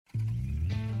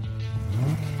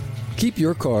Keep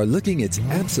your car looking its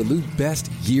absolute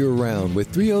best year-round with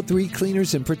 303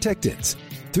 cleaners and protectants.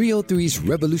 303's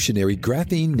revolutionary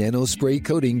graphene nano spray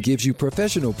coating gives you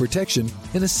professional protection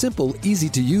in a simple,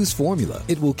 easy-to-use formula.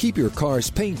 It will keep your car's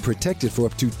paint protected for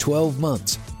up to 12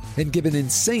 months and give an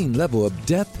insane level of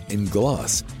depth and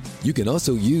gloss. You can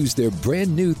also use their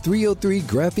brand new 303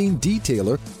 graphene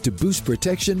detailer to boost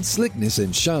protection, slickness,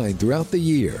 and shine throughout the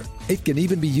year. It can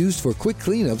even be used for quick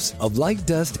cleanups of light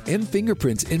dust and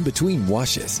fingerprints in between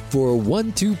washes. For a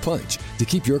 1-2 punch to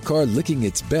keep your car looking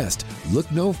its best,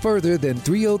 look no further than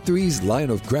 303's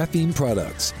line of graphene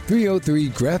products. 303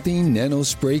 graphene nano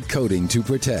spray coating to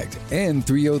protect and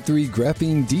 303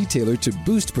 graphene detailer to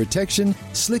boost protection,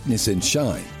 slickness, and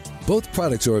shine. Both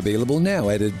products are available now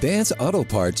at Advance Auto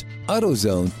Parts,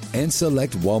 AutoZone, and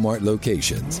select Walmart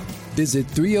locations. Visit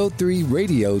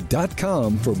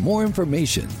 303radio.com for more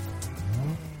information.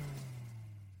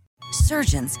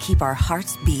 Surgeons keep our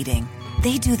hearts beating.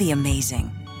 They do the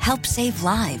amazing, help save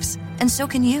lives, and so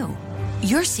can you.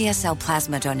 Your CSL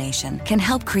plasma donation can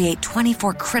help create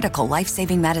 24 critical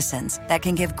life-saving medicines that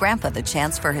can give Grandpa the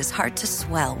chance for his heart to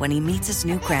swell when he meets his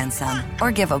new grandson,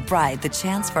 or give a bride the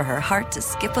chance for her heart to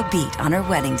skip a beat on her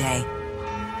wedding day.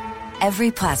 Every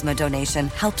plasma donation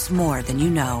helps more than you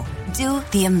know. Do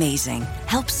the amazing.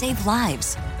 Help save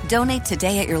lives. Donate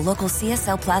today at your local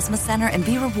CSL Plasma Center and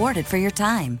be rewarded for your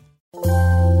time.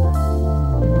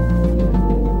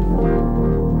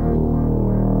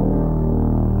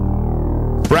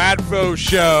 Bradfo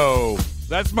Show.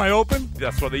 That's my open?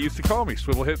 That's what they used to call me,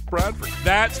 Swivel Hit Bradford.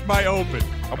 That's my open.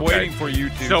 I'm waiting for you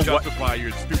to justify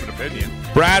your stupid opinion.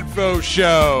 Bradfo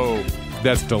Show.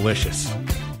 That's delicious.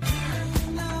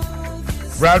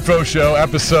 Bradfo Show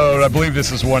episode, I believe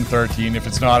this is 113. If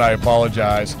it's not, I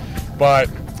apologize. But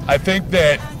I think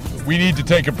that we need to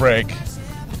take a break,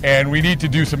 and we need to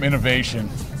do some innovation.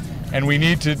 And we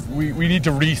need to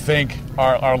rethink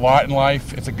our lot in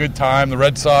life. It's a good time. The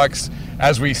Red Sox,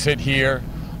 as we sit here,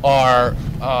 are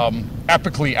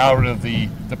epically out of the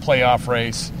playoff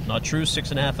race. Not true.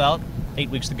 6.5 out. 8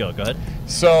 weeks to go. Go ahead.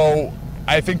 So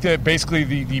I think that basically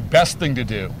the best thing to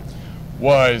do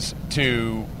was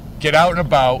to get out and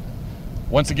about.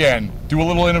 Once again, do a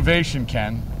little innovation,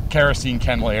 Ken. Kerosene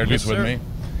Ken Laird is with me.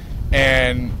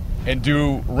 And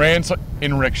do rants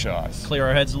in rickshaws. Clear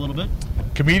our heads a little bit.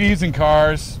 Comedians in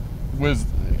cars was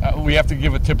we have to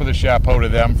give a tip of the chapeau to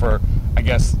them for, I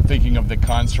guess, thinking of the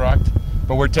construct.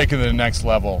 But we're taking it to the next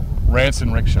level. Rants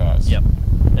and rickshaws. Yep.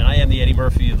 And I am the Eddie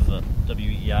Murphy of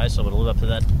WEI, so I'm going to live up to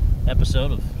that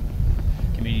episode of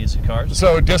Comedians in Cars.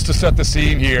 So just to set the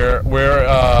scene here, we're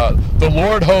the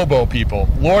Lord Hobo people.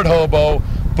 Lord Hobo,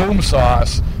 Boom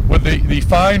Sauce, with the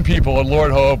fine people at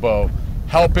Lord Hobo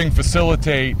helping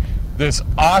facilitate this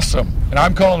awesome, and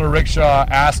I'm calling it a rickshaw,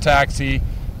 ass taxi,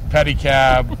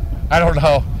 pedicab, I don't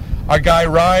know. Our guy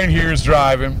Ryan here is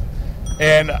driving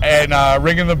and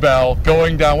ringing the bell,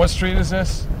 going down. What street is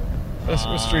this?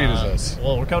 What street is this?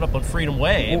 Well, we're coming up on Freedom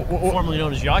Way, formerly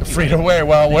known as Yawkey Freedom Way.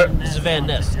 Well, this is Van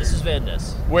Ness.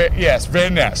 Yes,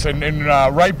 Van Ness, and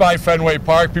right by Fenway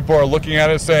Park, people are looking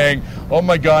at it saying, "Oh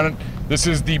my God, this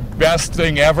is the best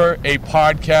thing ever! A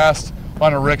podcast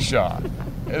on a rickshaw.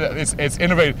 It's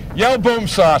innovative." Yell Boom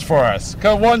Sauce for us.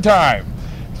 Come one time.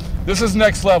 This is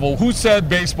next level. Who said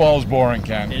baseball is boring,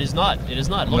 Ken? It is not.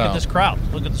 Look at this crowd.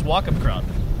 Look at this walk-up crowd.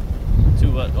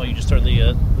 You just turned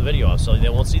the video off, so they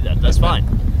won't see that. That's fine.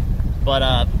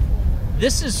 But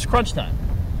this is crunch time.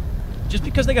 Just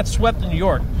because they got swept in New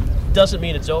York doesn't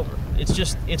mean it's over.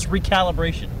 It's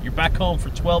recalibration. You're back home for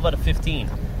 12 out of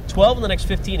 15. 12 in the next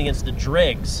 15 against the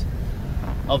dregs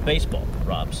of baseball,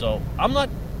 Rob. So I'm not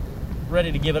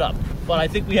ready to give it up. But I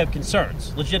think we have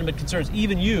concerns, legitimate concerns.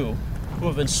 Even you, who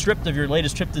have been stripped of your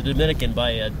latest trip to the Dominican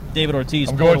by David Ortiz.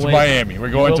 I'm going to Miami. We're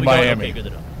going to Miami. Okay, good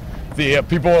enough. The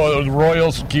people, the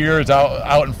Royals gear is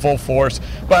out in full force.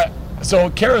 But so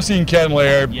Kerosene Ken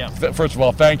Laird, first of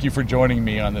all, thank you for joining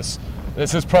me on this.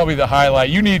 This is probably the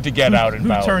highlight. You need to get out and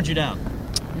about. Who turned you down?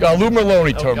 Lou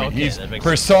Merlone told me. He's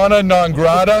persona non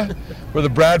grata for the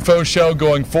Bradfo Show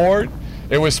going forward.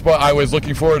 I was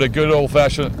looking forward to good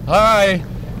old-fashioned, hi.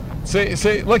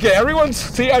 See, look at everyone's,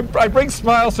 see, I bring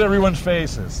smiles to everyone's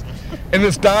faces in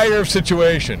this dire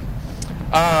situation.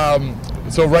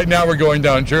 So right now we're going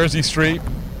down Jersey Street.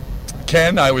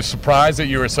 Ken, I was surprised that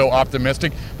you were so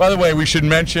optimistic. By the way, we should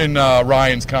mention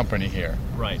Ryan's company here.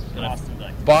 Right.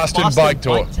 Boston Bike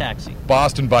Tour. Taxi.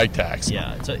 Boston Bike Taxi.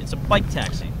 Yeah, it's a bike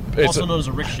taxi. Also known as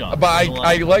a rickshaw. But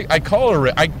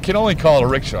I can only call it a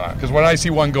rickshaw because when I see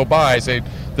one go by, I say,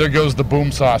 there goes the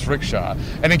Boom Sauce rickshaw.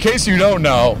 And in case you don't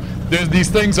know, there's these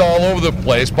things all over the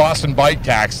place. Boston Bike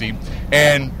Taxi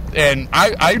And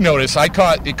I noticed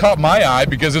it caught my eye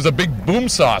because there's a big Boom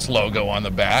Sauce logo on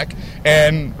the back.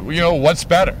 And, what's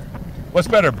better? What's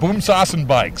better, Boom Sauce and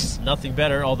bikes? Nothing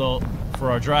better, although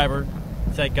for our driver,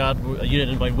 thank God you didn't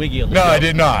invite Wiggy on the show. No, I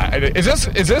did not. Is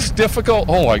this difficult?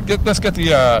 Hold on, let's get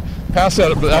the pass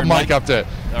that mic up there.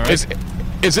 All right.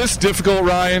 Is this difficult,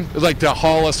 Ryan? Like to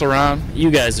haul us around? You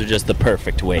guys are just the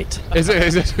perfect weight.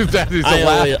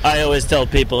 I always tell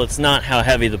people it's not how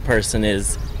heavy the person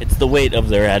is, it's the weight of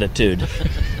their attitude.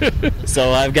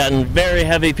 So I've gotten very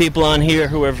heavy people on here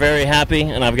who are very happy,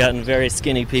 and I've gotten very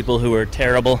skinny people who are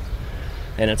terrible.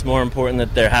 And it's more important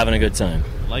that they're having a good time.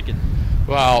 I like it.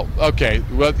 Well, okay.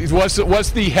 Well, what's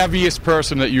the heaviest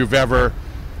person that you've ever...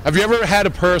 Have you ever had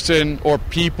a person or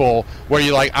people where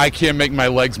you're like, I can't make my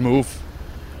legs move?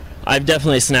 I've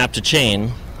definitely snapped a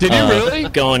chain. Did you really?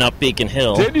 Going up Beacon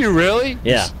Hill. Did you really?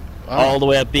 Yeah. All the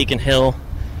way up Beacon Hill.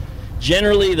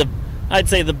 Generally, I'd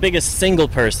say the biggest single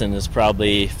person is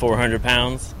probably 400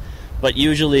 pounds. But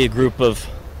usually a group of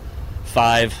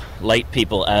 5 light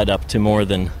people add up to more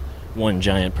than one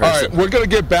giant person. All right, we're going to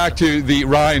get back to the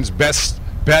Ryan's best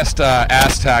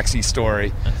ass taxi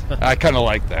story. I kind of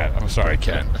like that. I'm sorry,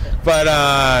 Ken.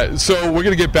 But so we're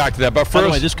going to get back to that. But first, by the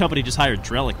way, this company just hired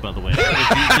Drellick, by the way.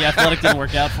 The Athletic didn't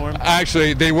work out for him.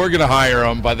 Actually, they were going to hire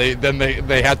him, but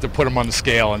they had to put him on the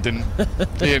scale and didn't.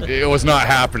 it was not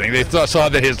happening. They saw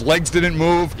that his legs didn't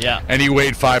move, and he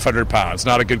weighed 500 pounds.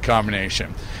 Not a good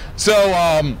combination.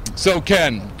 So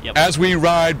Ken, as we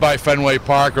ride by Fenway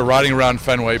Park or riding around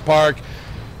Fenway Park,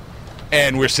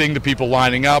 and we're seeing the people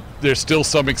lining up, there's still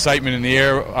some excitement in the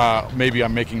air. Maybe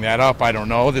I'm making that up. I don't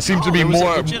know. There seems to be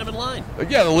more. A legitimate line.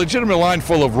 Yeah, the legitimate line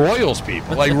full of Royals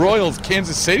people, like Royals,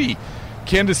 Kansas City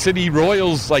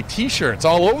Royals, like T-shirts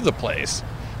all over the place.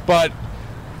 But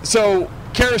so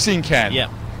Kerosene Ken. Yeah.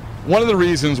 One of the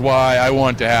reasons why I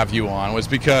wanted to have you on was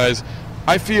because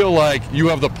I feel like you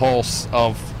have the pulse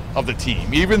of the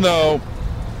team, even though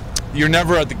you're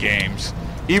never at the games.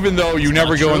 Even though you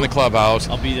never go in the clubhouse.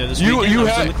 I'll be there this weekend. I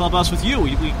was in the clubhouse with you.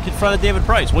 We confronted David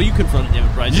Price. Well, you confronted David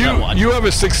Price. You have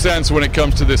a sixth sense when it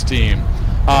comes to this team.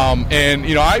 And,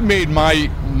 I made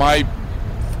my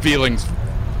feelings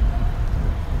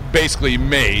basically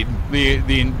made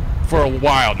for a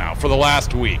while now, for the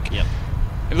last week. Yep.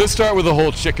 And let's start with the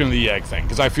whole chicken or the egg thing,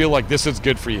 because I feel like this is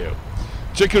good for you.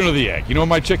 Chicken or the egg. You know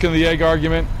my chicken or the egg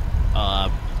argument?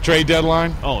 Trade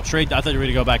deadline? Oh, trade. I thought you were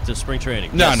going to go back to spring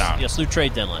training. No. Yes, new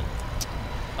trade deadline.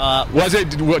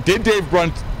 Did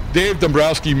Dave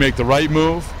Dombrowski make the right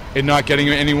move in not getting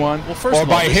anyone? Well, first or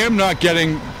of all, by him not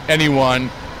getting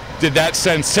anyone, did that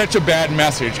send such a bad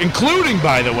message, including,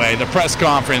 by the way, the press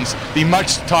conference, the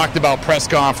much-talked-about press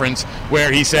conference,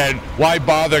 where he said, why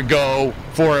bother go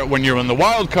for it when you're in the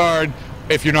wild card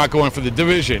if you're not going for the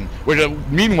division?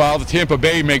 Meanwhile, the Tampa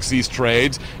Bay makes these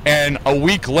trades, and a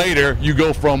week later, you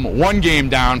go from 1 game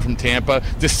down from Tampa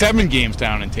to 7 games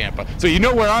down in Tampa. So you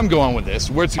know where I'm going with this.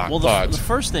 Where's your thoughts? The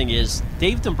first thing is,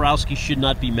 Dave Dombrowski should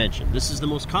not be mentioned. This is the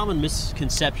most common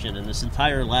misconception in this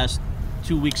entire last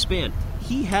 2-week span.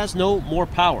 He has no more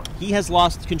power. He has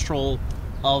lost control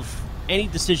of any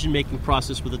decision-making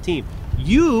process with the team.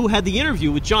 You had the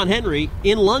interview with John Henry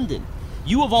in London.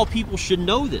 You, of all people, should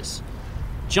know this.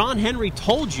 John Henry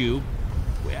told you,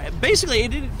 basically, he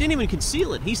didn't even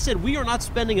conceal it. He said, we are not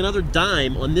spending another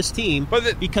dime on this team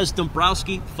because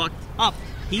Dombrowski fucked up.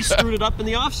 He screwed it up in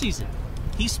the offseason.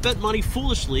 He spent money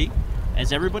foolishly.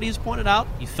 As everybody has pointed out,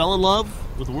 he fell in love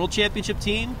with the World Championship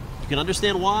team. You can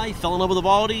understand why. He fell in love with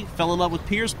Eovaldi, fell in love with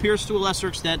Pierce. Pierce, to a lesser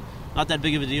extent, not that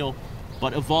big of a deal.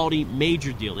 But Eovaldi,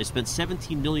 major deal. They spent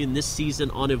 $17 million this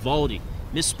season on Eovaldi.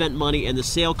 Misspent money, and the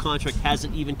sale contract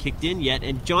hasn't even kicked in yet.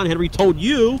 And John Henry told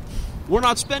you, we're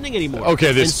not spending anymore. Okay,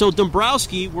 and so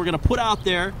Dombrowski, we're going to put out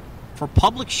there for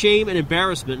public shame and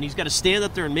embarrassment, and he's got to stand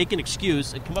up there and make an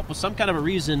excuse and come up with some kind of a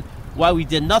reason why we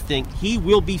did nothing. He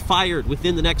will be fired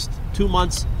within the next 2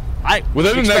 months.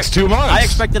 Within the next 2 months? I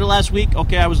expected it last week.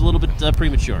 Okay, I was a little bit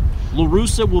premature. La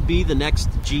Russa will be the next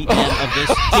GM of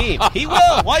this team. He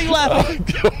will. Why are you laughing?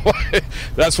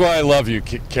 That's why I love you,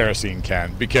 Kerosene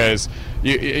Ken, because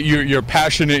you're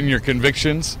passionate in your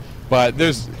convictions, but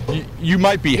you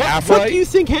might be half right. What do you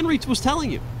think Henry was telling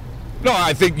you? No,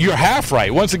 I think you're half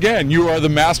right. Once again, you are the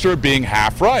master of being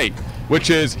half right,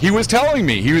 which is, he was telling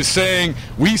me, he was saying,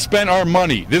 we spent our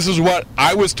money. This is what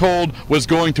I was told was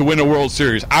going to win a World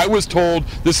Series. I was told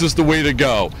this is the way to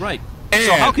go. Right. And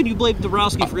so how can you blame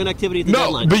Dombrowski for inactivity at the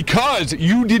deadline? No, because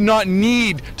you did not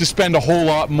need to spend a whole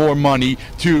lot more money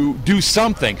to do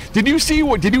something. Did you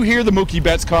hear the Mookie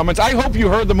Betts comments? I hope you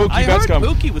heard the Mookie Betts comments. I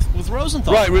heard Mookie with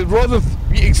Rosenthal. Right, with Rosenthal.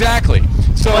 Exactly.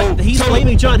 But he's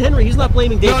blaming John Henry. He's not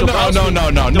blaming Dave Dombrowski.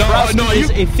 No. Dombrowski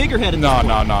is a figurehead at this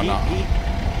point. No.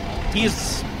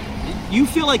 You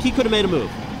feel like he could have made a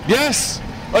move? Yes.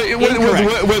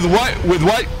 With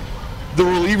what the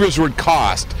relievers would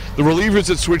cost, the relievers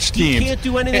that switched teams. You can't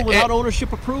do anything without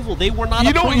ownership approval. They were not.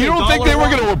 You don't think they were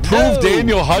going to approve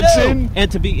Daniel Hudson? No.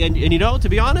 And to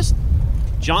be honest,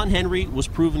 John Henry was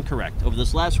proven correct over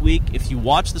this last week. If you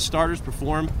watch the starters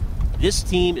perform, this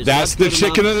team is that's the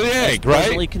chicken and the egg, right?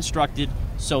 Presently constructed,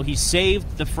 so he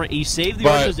saved the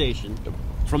organization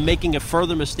from making a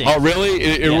further mistake. Oh, really?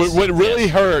 It would really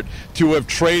hurt to have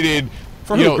traded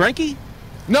for who? Greinke?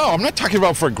 No, I'm not talking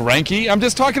about for Greinke. I'm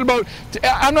just talking about.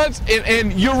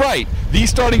 And you're right. The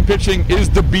starting pitching is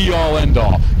the be-all,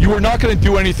 end-all. You are not going to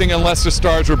do anything unless the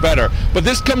stars were better. But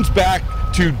this comes back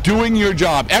to doing your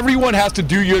job. Everyone has to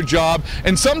do your job,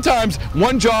 and sometimes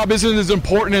one job isn't as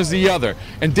important as the other.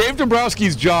 And Dave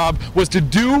Dombrowski's job was to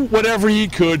do whatever he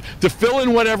could to fill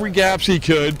in whatever gaps he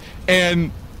could,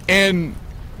 and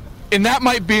that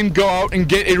might be go out and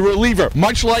get a reliever,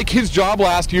 much like his job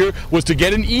last year was to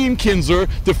get an Ian Kinsler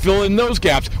to fill in those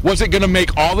gaps. Was it going to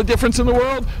make all the difference in the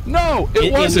world? No,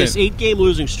 it wasn't. In this 8-game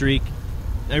losing streak,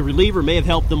 a reliever may have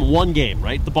helped them one game,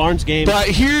 right? The Barnes game. But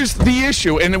here's the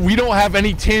issue, and we don't have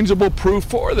any tangible proof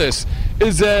for this,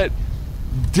 is that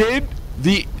did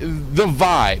the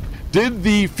vibe, did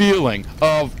the feeling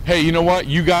of, hey, you know what,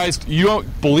 you guys, you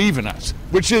don't believe in us,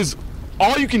 which is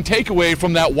all you can take away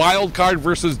from that wild card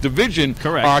versus division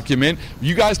argument.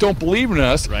 You guys don't believe in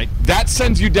us. Right. That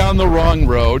sends you down the wrong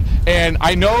road. And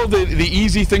I know the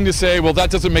easy thing to say, well, that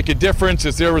doesn't make a difference.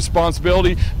 It's their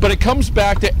responsibility. But it comes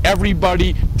back to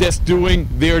everybody just doing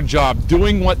their job,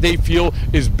 doing what they feel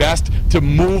is best to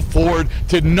move forward,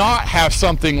 to not have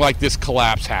something like this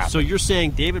collapse happen. So you're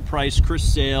saying David Price, Chris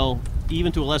Sale,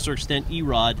 even to a lesser extent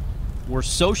Erod, were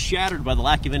so shattered by the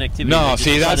lack of inactivity. No,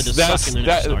 see, that's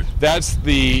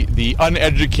the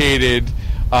uneducated,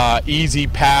 easy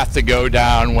path to go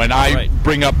down. When I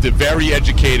bring up the very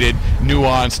educated,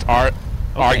 nuanced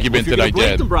argument that I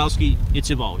did. Dombrowski, it's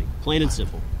Eovaldi, plain and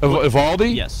simple.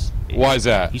 Eovaldi? Yes. Why is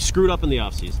that? He screwed up in the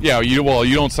offseason. Yeah, you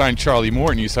don't sign Charlie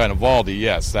Morton, you sign Eovaldi.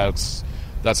 Yes, that's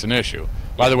an issue.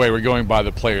 By the way, we're going by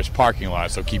the players' parking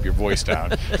lot, so keep your voice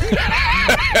down.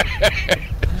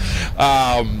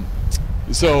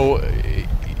 So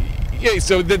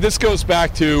this goes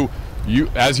back to you,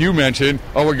 as you mentioned.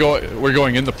 Oh, we're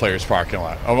going in the players' parking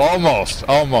lot. Almost.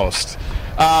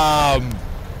 But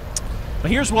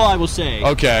here's what I will say.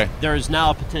 Okay. There is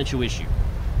now a potential issue,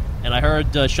 and I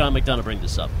heard Sean McDonough bring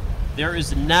this up. There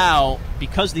is now,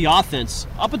 because the offense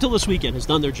up until this weekend has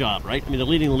done their job, right? I mean, they're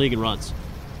leading the league in runs.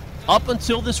 Up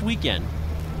until this weekend,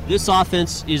 this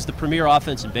offense is the premier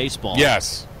offense in baseball.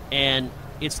 Yes. And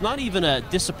it's not even a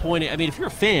disappointing. I mean, if you're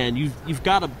a fan, you've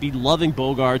got to be loving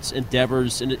Bogarts and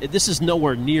Devers, and this is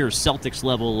nowhere near Celtics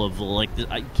level of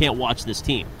I can't watch this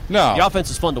team. No, the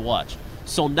offense is fun to watch.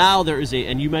 So now there is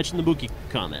and you mentioned the Mookie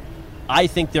comment. I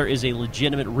think there is a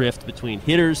legitimate rift between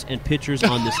hitters and pitchers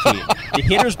on this team. The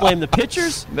hitters blame the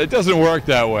pitchers. It doesn't work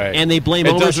that way. And they blame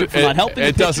ownership for not helping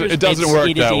the pitchers. It doesn't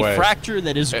work that way. It is a fracture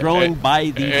that is growing by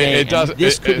the day.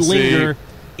 This could linger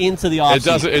into the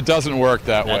offseason. It doesn't work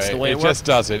that way. That's the way it just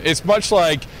doesn't. It's much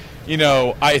like,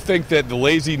 I think that the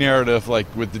lazy narrative, like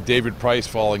with the David Price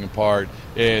falling apart,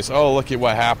 is, oh, look at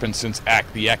what happened since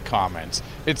the Eck comments.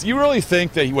 You really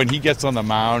think that when he gets on the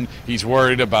mound, he's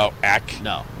worried about Eck?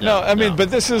 No.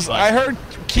 But this is, I heard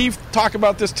Keith talk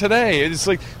about this today. It's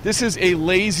like, this is a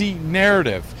lazy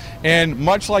narrative. And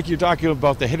much like you're talking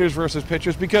about the hitters versus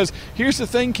pitchers, because here's the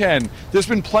thing, Ken, there's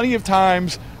been plenty of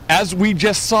times, as we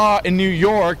just saw in New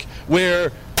York,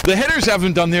 where the hitters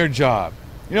haven't done their job.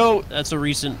 That's a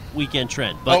recent weekend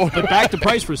trend. But back to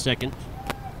Price for a second.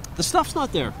 The stuff's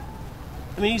not there.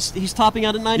 I mean, he's topping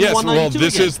out at 91,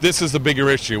 92 this is the bigger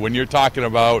issue when you're talking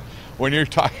about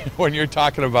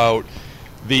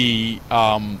the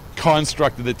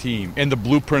construct of the team and the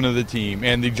blueprint of the team,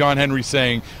 and the John Henry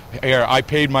saying, "Here, I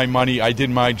paid my money, I did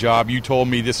my job. You told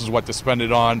me this is what to spend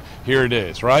it on. Here it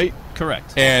is." Right?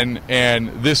 Correct. And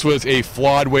this was a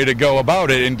flawed way to go about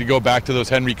it. And to go back to those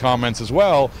Henry comments as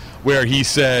well, where he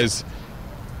says,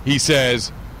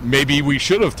 maybe we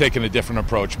should have taken a different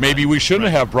approach. Maybe we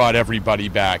shouldn't have brought everybody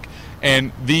back.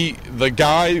 And the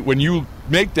guy, when you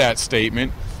make that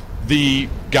statement, the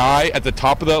guy at the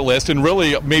top of that list, and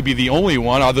really maybe the only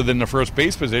one other than the first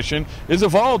base position, is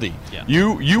Eovaldi. Yeah.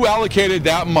 You allocated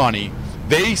that money.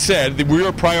 They said that we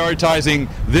were prioritizing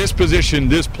this position,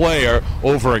 this player,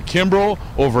 over a Kimbrel,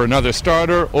 over another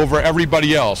starter, over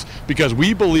everybody else, because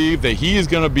we believe that he is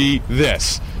going to be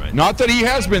this. Right. Not that he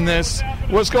has been this.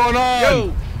 What's going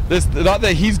on? not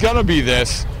that he's going to be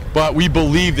this, but we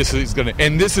believe this is going to,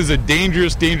 and this is a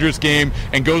dangerous, dangerous game,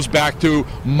 and goes back to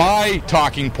my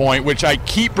talking point, which I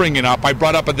keep bringing up. I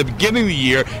brought up at the beginning of the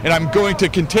year, and I'm going to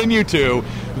continue to.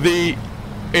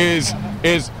 Is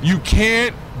you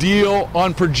can't deal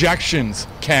on projections,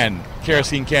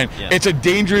 Kerosene Ken. Yeah. It's a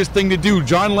dangerous thing to do.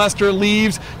 John Lester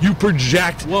leaves, you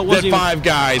project that 5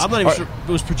 guys. I'm not even sure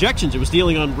it was projections. It was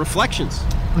dealing on reflections.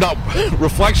 No,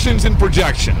 reflections and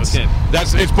projections. Okay.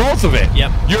 It's both of it.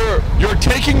 Yep. You're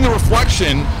taking the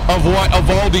reflection of what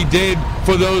Eovaldi did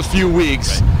for those few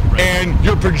weeks, right. And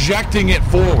you're projecting it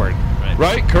forward.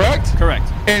 Right? Correct?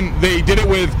 Correct. And they did it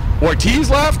with Ortiz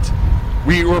left.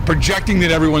 We were projecting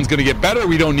that everyone's going to get better.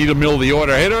 We don't need a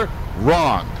middle-of-the-order hitter.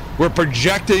 Wrong. We're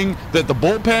projecting that the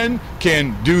bullpen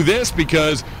can do this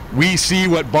because we see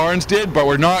what Barnes did, but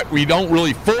we don't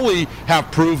really fully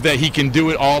have proof that he can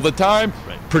do it all the time.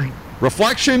 Right.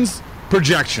 Reflections,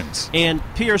 projections. And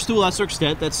Pierre to a lesser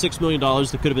extent, that's $6 million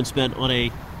that could have been spent on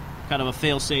a kind of a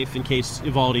fail-safe in case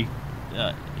Eovaldi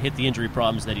hit the injury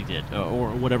problems that he did,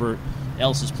 or whatever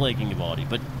else is plaguing Eovaldi.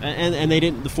 But and they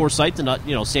didn't the foresight to not,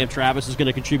 Sam Travis is going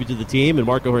to contribute to the team, and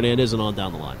Marco Hernandez, and on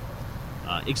down the line.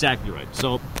 Exactly right.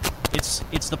 So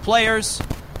it's the players,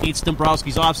 it's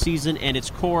Dombrowski's offseason, and it's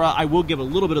Cora. I will give a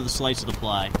little bit of the slice of the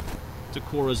pie to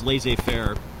Cora's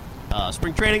laissez-faire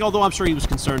spring training, although I'm sure he was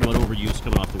concerned about overuse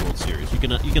coming off the World Series. You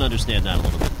can understand that a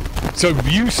little bit. So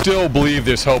you still believe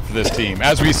there's hope for this team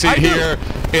as we sit here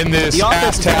in this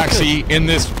ass taxi, in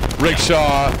this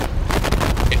rickshaw.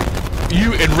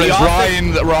 You and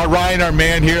Ryan, our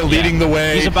man here, leading the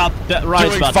way. He's about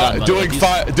Ryan's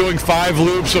doing 5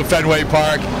 loops of Fenway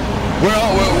Park.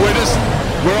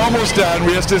 We're almost done.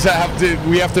 We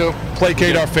have to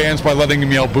placate our fans by letting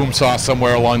them yell boom sauce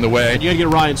somewhere along the way. And you got to get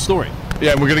Ryan's story.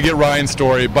 Yeah, we're going to get Ryan's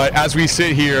story. But as we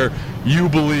sit here, you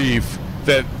believe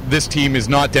that this team is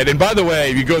not dead. And by the way,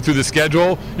 if you go through the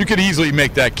schedule, you could easily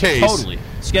make that case. Totally.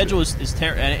 Schedule is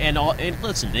terrible. And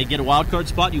listen, they get a wild card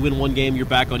spot. You win one game, you're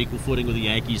back on equal footing with the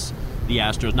Yankees, the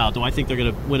Astros. Now, do I think they're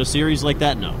going to win a series like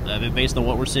that? No. I mean, based on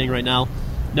what we're seeing right now,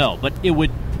 no. But it would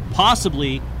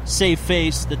possibly save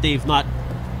face that they've not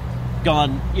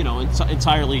gone,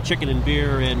 entirely chicken and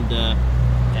beer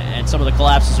and some of the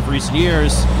collapses of recent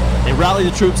years. They rally the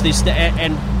troops.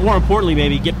 And more importantly,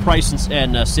 maybe get Price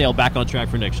and Sale back on track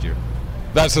for next year.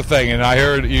 That's the thing, and I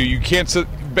heard you can't sit.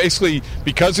 Basically,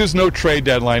 because there's no trade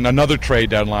deadline, another trade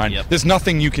deadline, there's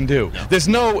nothing you can do. No. There's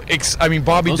no,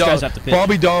 Bobby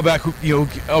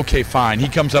Dalbec, okay, fine. He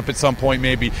comes up at some point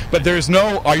maybe. But there's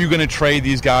no, are you going to trade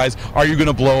these guys? Are you going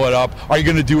to blow it up? Are you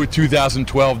going to do a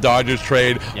 2012 Dodgers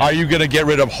trade? Yep. Are you going to get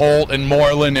rid of Holt and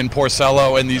Moreland and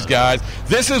Porcello and these guys?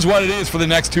 This is what it is for the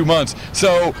next 2 months.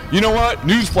 So, you know what?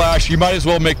 Newsflash, you might as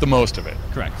well make the most of it.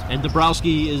 Correct. And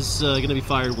Dombrowski is going to be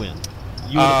fired when?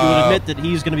 You would admit that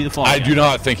he's going to be the fall guy. I do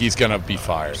not think he's going to be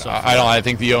fired. I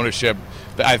think the ownership,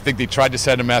 I think they tried to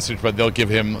send a message, but they'll give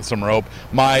him some rope.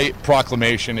 My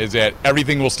proclamation is that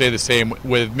everything will stay the same,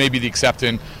 with maybe the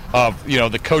exception of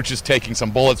the coaches taking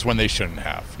some bullets when they shouldn't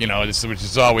have. Which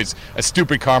is always a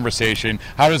stupid conversation.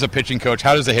 How does a pitching coach?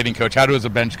 How does a hitting coach? How does a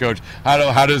bench coach? How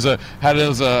does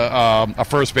a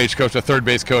first base coach, a third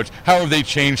base coach? How have they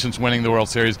changed since winning the World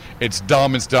Series? It's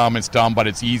dumb. But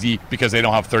it's easy because they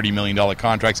don't have $30 million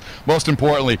contracts. Most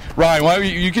importantly, Ryan,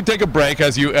 you can take a break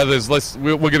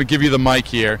we're going to give you the mic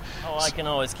here. Oh, I can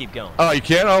always keep going. Oh, you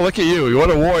can? Oh, look at you.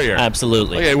 What a warrior.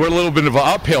 Absolutely. Okay, we're a little bit of an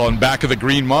uphill in back of the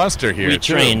Green Monster here. We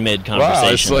train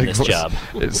mid-conversation in this job.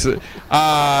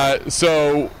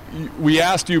 So we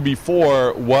asked you before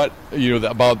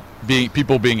about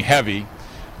people being heavy.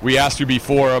 We asked you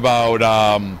before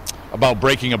about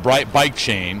breaking a bike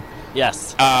chain.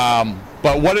 Yes.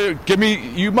 But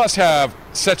you must have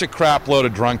such a crap load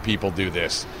of drunk people do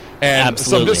this. And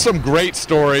absolutely. There's some great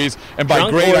stories, and by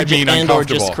drunk great I mean uncomfortable. Or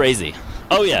just crazy.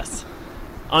 Oh yes,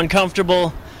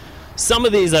 uncomfortable. Some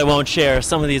of these I won't share.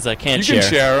 Some of these I can't share. You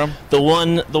can share them.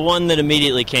 The one that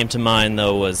immediately came to mind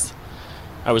though was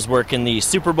I was working the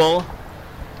Super Bowl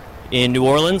in New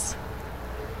Orleans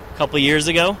a couple years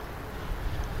ago,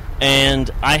 and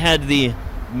I had the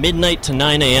midnight to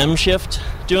 9 a.m. shift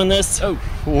doing this. Oh,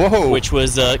 whoa! Which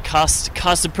was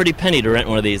cost a pretty penny to rent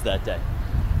one of these that day.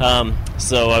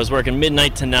 So I was working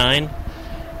midnight to 9,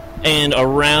 and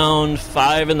around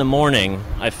 5 in the morning,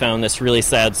 I found this really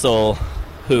sad soul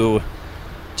who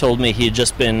told me he had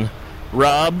just been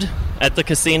robbed at the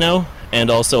casino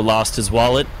and also lost his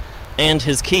wallet and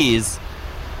his keys.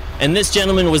 And this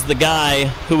gentleman was the guy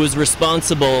who was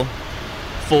responsible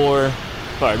for,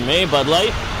 pardon me, Bud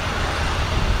Light.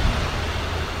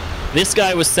 This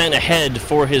guy was sent ahead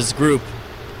for his group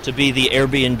to be the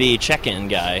Airbnb check-in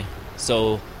guy.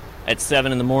 So at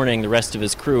 7 in the morning, the rest of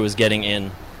his crew was getting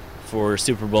in for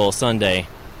Super Bowl Sunday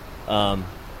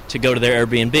to go to their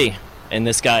Airbnb. And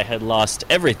this guy had lost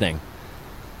everything.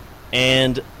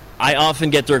 And I often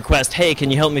get the request, hey,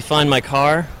 can you help me find my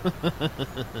car?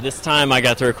 This time I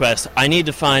got the request, I need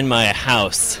to find my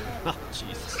house. Oh,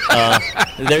 Jesus.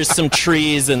 There's some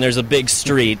trees and there's a big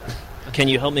street. Can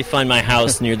you help me find my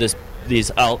house near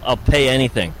these? I'll pay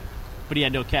anything. But he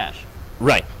had no cash.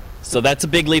 Right. So that's a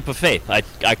big leap of faith. I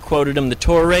quoted him the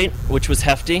tour rate, which was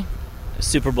hefty.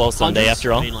 Super Bowl Sunday, Hundreds,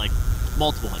 after all. I mean, like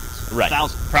multiple hundreds. Right.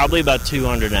 Thousands. Probably about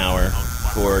 $200 an hour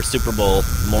for Super Bowl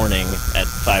morning at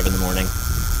 5 in the morning.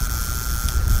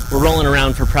 We're rolling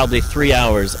around for probably 3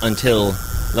 hours until,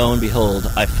 lo and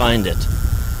behold, I find it.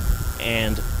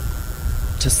 And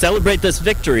to celebrate this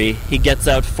victory, he gets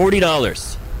out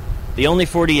 $40. The only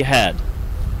 40 he had.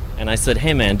 And I said,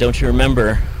 hey man, don't you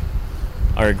remember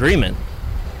our agreement?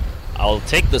 I'll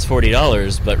take this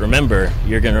 $40, but remember,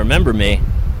 you're going to remember me.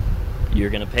 You're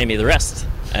going to pay me the rest,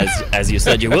 as you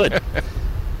said you would.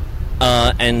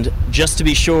 And just to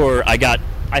be sure, I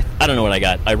don't know what I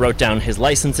got. I wrote down his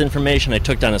license information. I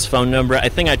took down his phone number. I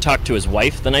think I talked to his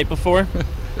wife the night before,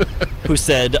 who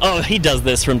said, oh, he does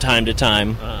this from time to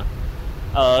time.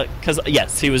 Because,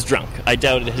 yes, he was drunk. I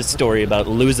doubted his story about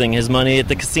losing his money at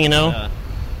the casino.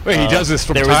 Wait, he does this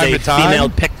from time to time? There was a female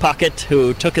pickpocket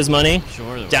who took his money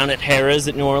down at Harrah's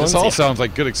at New Orleans. This all sounds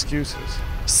like good excuses.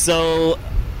 So,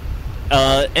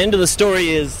 end of the story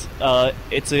is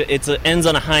it ends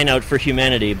on a high note for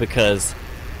humanity, because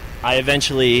I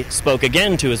eventually spoke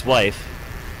again to his wife,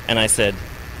 and I said,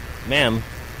 ma'am,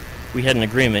 we had an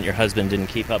agreement. Your husband didn't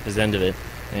keep up his end of it.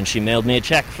 And she mailed me a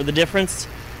check for the difference,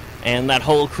 and that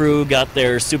whole crew got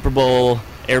their Super Bowl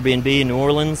Airbnb in New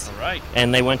Orleans,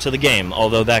 and they went to the game,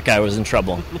 although that guy was in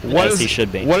trouble, he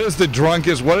should be. What is the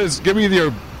drunkest, give me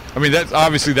your, I mean, that's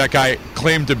obviously that guy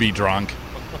claimed to be drunk,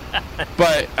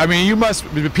 but, I mean, you must,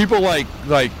 people like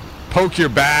poke your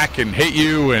back and hit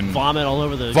you and vomit all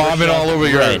over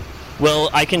your... Right. Well,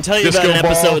 I can tell you about an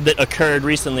episode that occurred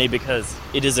recently, because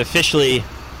it is officially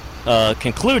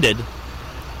concluded.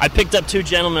 I picked up two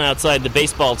gentlemen outside the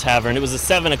baseball tavern. It was a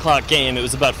 7 o'clock game. It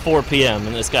was about 4 p.m.,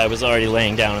 and this guy was already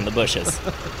laying down in the bushes.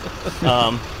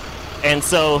 And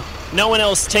so no one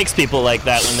else takes people like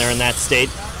that when they're in that state.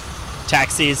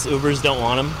 Taxis, Ubers don't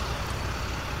want them.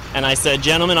 And I said,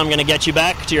 gentlemen, I'm going to get you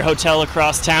back to your hotel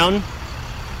across town.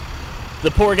 The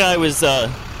poor guy was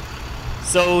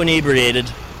so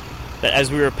inebriated that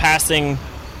as we were passing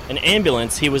an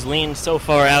ambulance, he was leaned so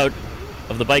far out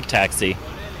of the bike taxi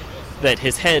that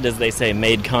his head, as they say,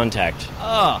 made contact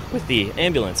with the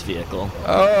ambulance vehicle.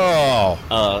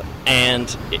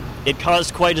 And it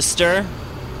caused quite a stir,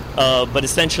 but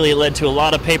essentially it led to a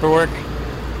lot of paperwork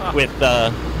with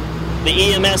the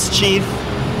EMS chief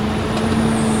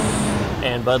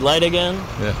and Bud Light again,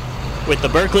 with the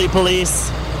Berkeley police,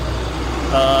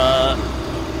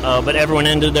 but everyone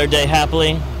ended their day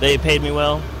happily. They paid me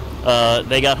well.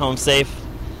 They got home safe,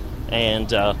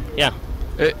 and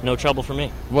no trouble for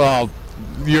me. Well,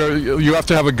 you have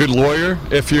to have a good lawyer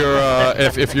if you're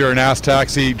if you're an ass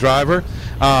taxi driver.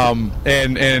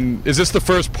 And is this the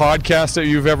first podcast that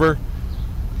you've ever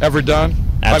done?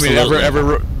 Absolutely. I mean,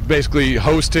 ever basically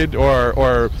hosted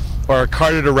or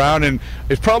carted around? And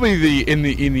it's probably in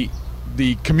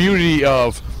the community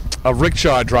of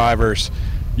rickshaw drivers.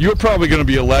 You're probably going to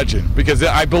be a legend, because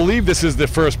I believe this is the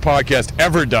first podcast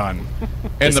ever done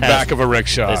in the back of a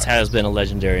rickshaw. This has been a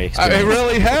legendary experience. It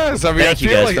really has. I mean, I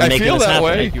feel that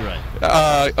way. Thank you,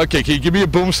 Ryan. Okay, can you give me a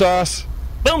boom sauce?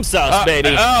 Boom sauce,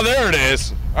 baby. Oh, there it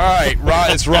is. All right,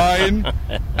 it's Ryan.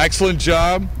 Excellent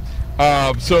job.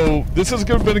 So this has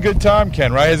been a good time,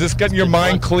 Ken, right? Has this gotten your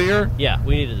mind clear? Yeah,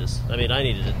 we needed this. I mean, I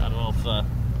needed it. I don't know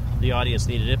if the audience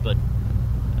needed it, but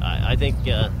I think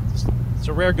it's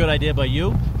a rare good idea by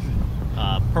you,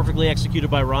 perfectly executed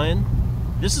by Ryan.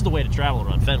 This is the way to travel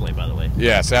around Fenway, by the way.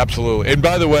 Yes, absolutely. And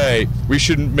by the way, we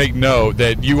should make note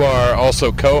that you are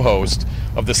also co-host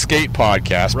of the Skate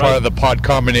Podcast, part of the Pod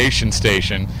Combination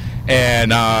Station,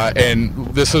 and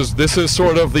this is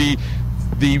sort of the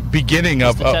beginning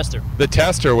of the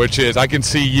tester, which is I can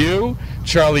see you,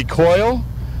 Charlie Coyle,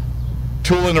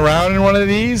 tooling around in one of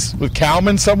these with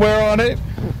Kalman somewhere on it.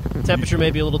 The temperature may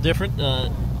be a little different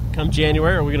come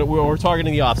January. We're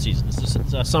targeting the off season. This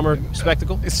is a summer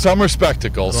spectacle. Summer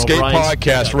spectacle. Skate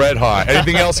Podcast, red hot.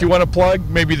 Anything else you want to plug?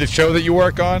 Maybe the show that you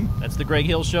work on? That's the Greg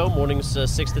Hill Show, mornings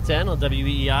 6 to 10 on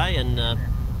WEEI, and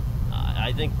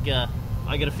I think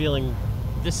I get a feeling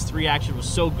this reaction was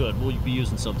so good we'll be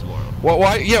using some tomorrow. Well,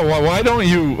 why don't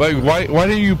you why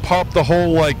don't you pop the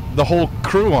whole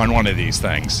crew on one of these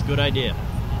things? Good idea.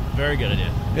 Very good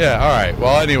idea. Yeah, all right.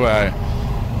 Well, anyway.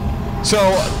 So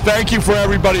thank you for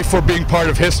everybody for being part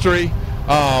of history.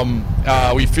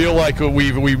 We feel like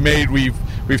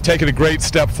we've taken a great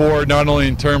step forward, not only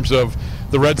in terms of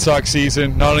the Red Sox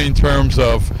season, not only in terms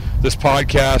of this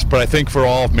podcast, but I think for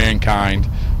all of mankind,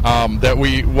 that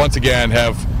we once again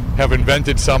have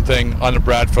invented something on the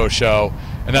Bradfo Show,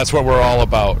 and that's what we're all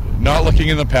about. Not looking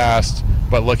in the past,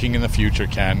 but looking in the future,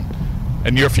 Ken.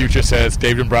 And your future says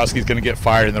Dave Dombrowski's going to get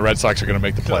fired and the Red Sox are going to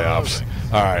make the playoffs.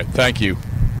 All right, thank you.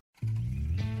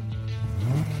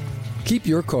 Keep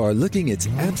your car looking its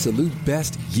absolute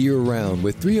best year-round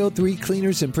with 303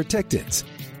 Cleaners and Protectants.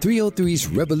 303's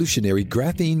revolutionary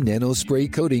graphene nano spray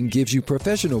coating gives you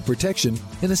professional protection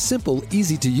in a simple,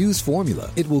 easy-to-use formula.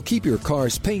 It will keep your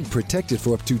car's paint protected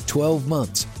for up to 12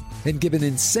 months and give an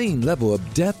insane level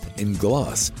of depth and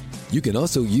gloss. You can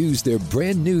also use their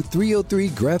brand new 303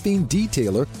 graphene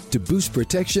detailer to boost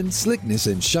protection, slickness,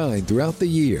 and shine throughout the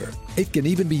year. It can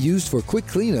even be used for quick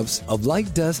cleanups of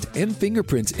light dust and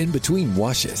fingerprints in between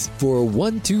washes. For a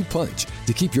 1-2 punch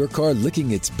to keep your car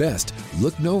looking its best,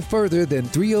 look no further than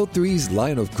 303's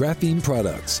line of graphene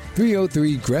products.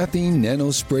 303 graphene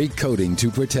nano spray coating to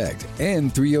protect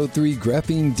and 303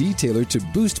 graphene detailer to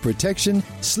boost protection,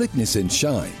 slickness, and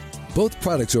shine. Both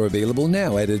products are available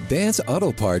now at Advance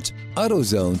Auto Parts,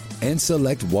 AutoZone, and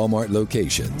select Walmart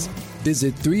locations.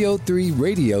 Visit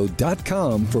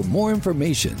 303radio.com for more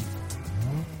information.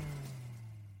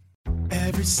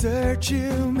 Every search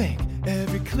you make,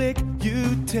 every click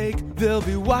you take, they'll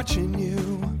be watching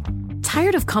you.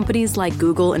 Tired of companies like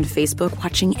Google and Facebook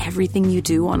watching everything you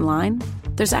do online?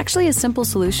 There's actually a simple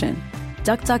solution.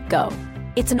 DuckDuckGo.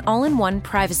 It's an all-in-one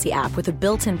privacy app with a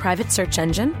built-in private search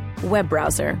engine, web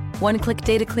browser, one-click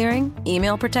data clearing,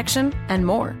 email protection, and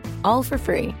more, all for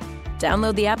free.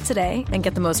 Download the app today and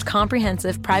get the most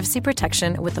comprehensive privacy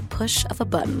protection with the push of a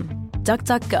button.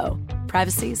 DuckDuckGo.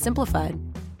 Privacy simplified.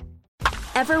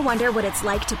 Ever wonder what it's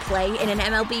like to play in an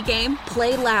MLB game?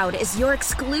 Play Loud is your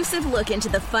exclusive look into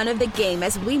the fun of the game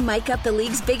as we mic up the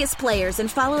league's biggest players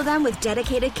and follow them with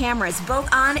dedicated cameras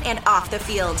both on and off the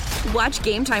field. Watch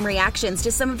game time reactions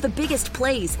to some of the biggest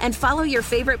plays and follow your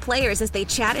favorite players as they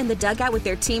chat in the dugout with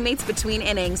their teammates between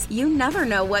innings. You never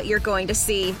know what you're going to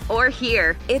see or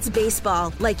hear. It's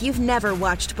baseball like you've never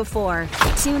watched before.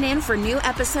 Tune in for new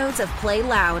episodes of Play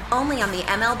Loud only on the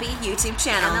MLB YouTube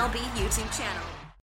channel.